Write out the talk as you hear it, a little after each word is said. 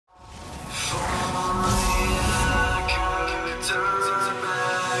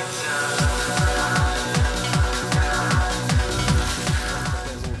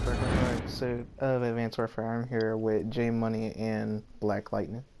of Advanced Warfare. I'm here with J Money and Black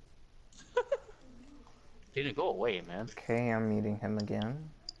Lightning. Didn't go away, man. Okay, I'm meeting him again.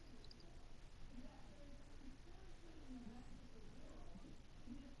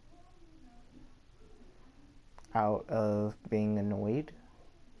 Out of being annoyed.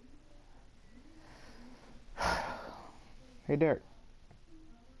 Hey Derek.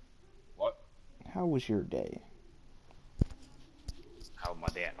 What? How was your day? How my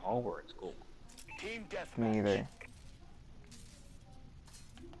day at home or at school? Team deathmatch. Neither.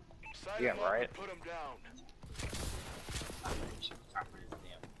 Yeah, right. Put him down. I'm pretty sure it's time for this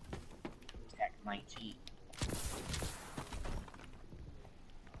damn Attack 19.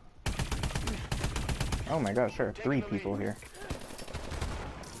 Oh my gosh, there are 3 people here.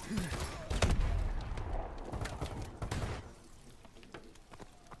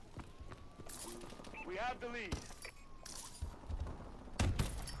 We have the lead.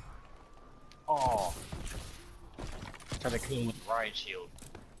 Oh. Try to kill him with the riot shield.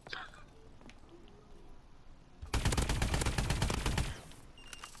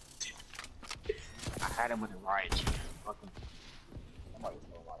 I had him with a riot shield. Fucking. Somebody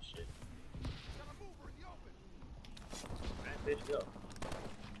stole my shit. Man, bitch, go.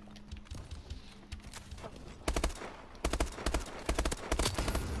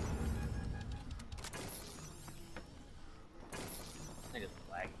 Nigga's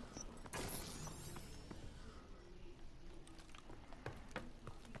lagging.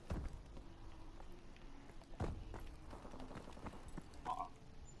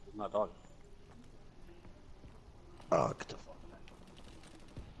 He's not talking. Oh, get the fuck back.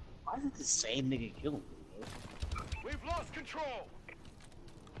 Why is it the same nigga killing me, bro? We've lost control.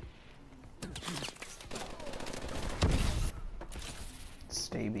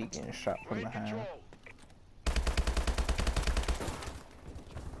 Stay getting shot We're from in behind. control.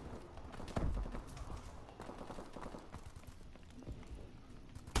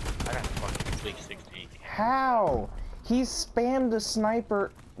 I got fucking Sleek 16. How? He spammed the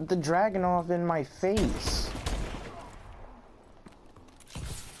sniper, the Dragunov in my face.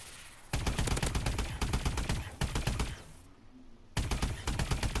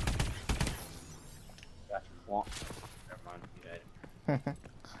 Got you, Wonk. Never mind, you had it.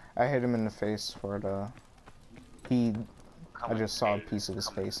 I hit him in the face for the... I just saw a piece of his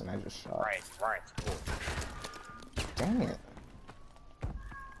face and I just shot. Right, cool. Dang it.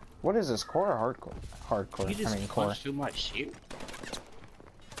 What is this, core or hardcore? Hardcore, You just I mean core. punched through my shield?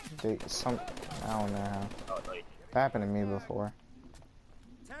 I don't know. Oh, no, you That happened to me before.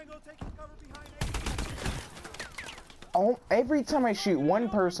 Tango taking cover behind Oh, every time I shoot one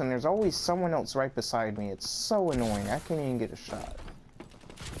person, there's always someone else right beside me. It's so annoying. I can't even get a shot.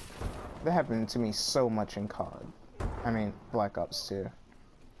 That happened to me so much in COD. I mean, Black Ops 2.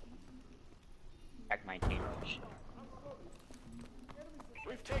 Attack 19. Oh, shit.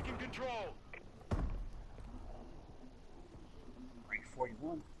 We've taken control. Rank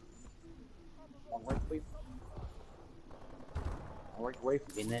 41. One rank away from... One rank away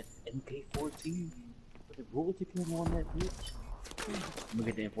from getting that MK14. Put the royalty cam on that bitch. I'm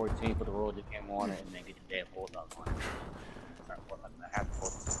gonna get the M14, put the royalty cam on it, and then get the damn bulldog on it. Sorry, I have the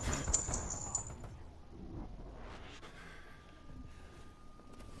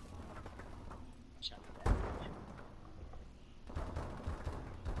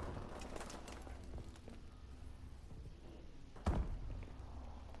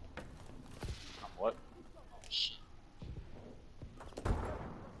what? Oh, shit.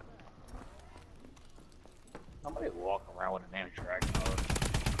 Somebody walk around with a damn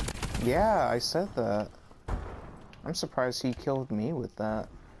Dragunov. Yeah, I said that. I'm surprised he killed me with that.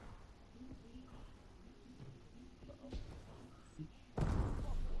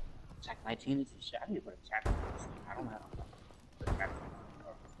 Attack 19 is a shot. I need to put attack 19. I don't have attack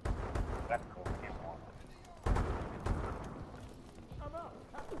 19. That's cool. Can't walk.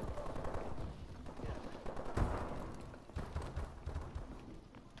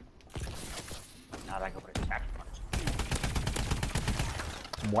 Now I can put attack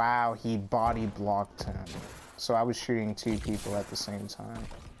 19. Wow, he body blocked him. So I was shooting 2 people at the same time.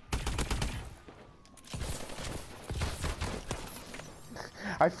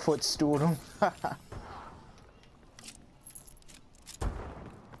 I footstooled him. Attack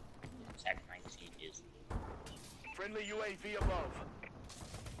 19 is Friendly UAV above.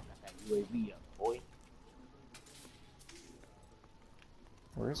 that UAV up, boy.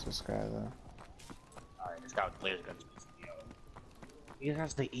 Where's this guy though? Alright, this guy with laser guns. He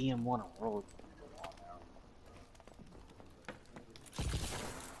has the EM1 on road.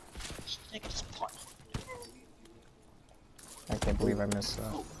 Take his punch. I can't believe I missed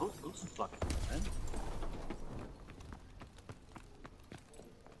that. Oh, those some fucking man.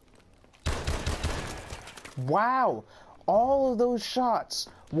 Wow! All of those shots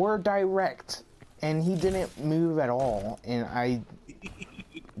were direct, and he didn't move at all, and I...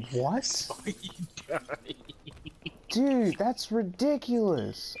 What? Dude, that's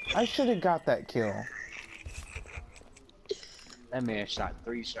ridiculous! I should have got that kill. That man shot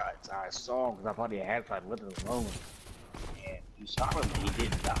 3 shots. I saw him because I thought he had tried living alone. And he shot him and he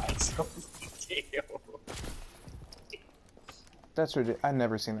didn't die. So, damn. That's ridiculous. I've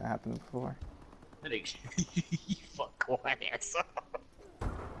never seen that happen before. That nigga, you fuck quiet ass up.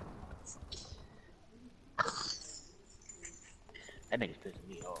 That nigga's pissing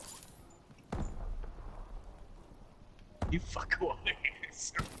me off. You fuck quiet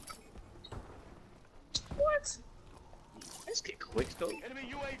ass up. What? Let's get quick though.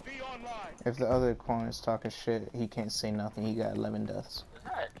 Enemy UAV online. If the other opponent's talking shit, he can't say nothing. He got 11 deaths. Is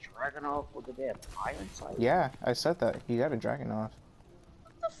that a Dragunov with the damn iron sight? Yeah, I said that. He got a Dragunov.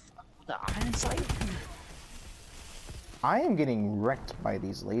 What the fuck? The iron sight? I am getting wrecked by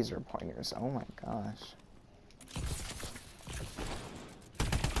these laser pointers. Oh my gosh.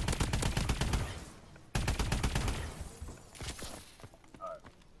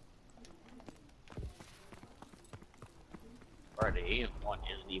 Alright, the AM1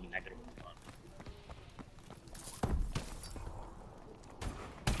 isn't even negative 1.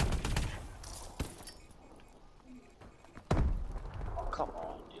 Oh, come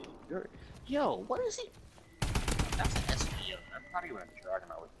on, dude. Yo, what is it? That's an SVO. That's not even a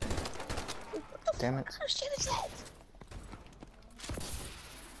Dragunov. What the Damn it. fuck shit is that?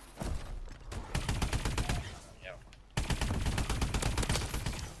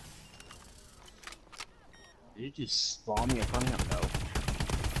 Did you just spawn me in front of him? No.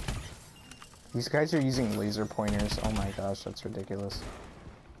 These guys are using laser pointers. Oh my gosh, that's ridiculous.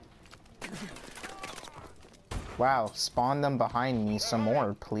 Wow, spawn them behind me some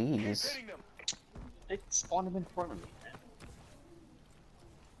more, please. Hitting them. They spawned him in front of me, man.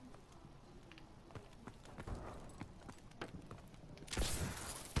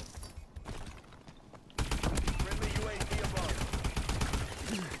 Friendly UAV above.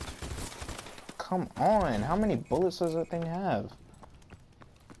 Come on, how many bullets does that thing have?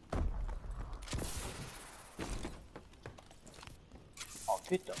 Oh,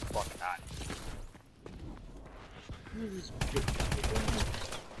 get the fuck out of here.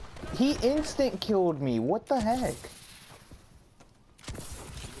 He instant killed me, what the heck?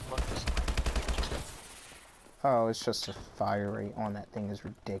 Oh, it's just the fire rate on that thing is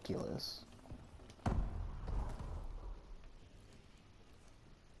ridiculous.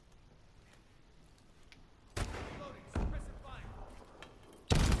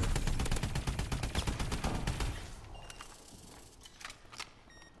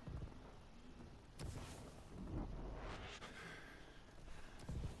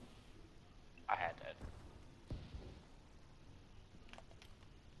 I had that.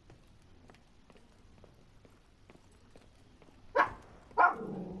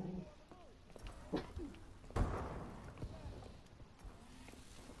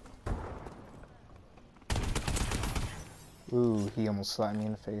 Ooh, he almost slapped me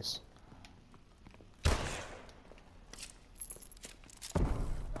in the face.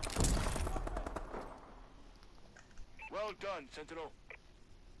 Well done, Sentinel.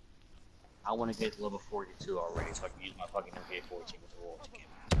 I want to get to level 42 already so I can use my fucking MK14 with the wolves again.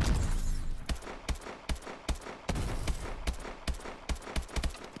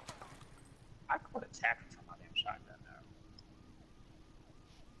 I could attack from my damn shotgun now.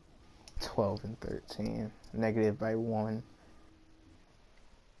 12 and 13. Negative by 1.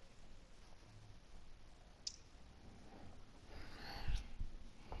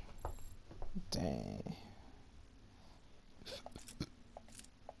 Dang.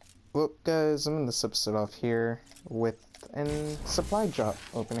 Well, guys, I'm gonna end this episode off here with a supply drop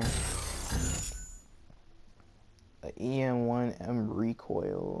opening. The EM1M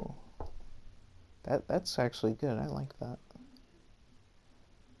recoil. That's actually good. I like that.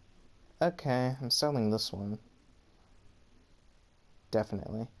 Okay, I'm selling this one.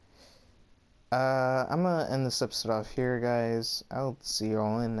 Definitely. I'm gonna end this episode off here, guys. I'll see you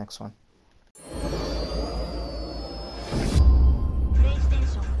all in the next one.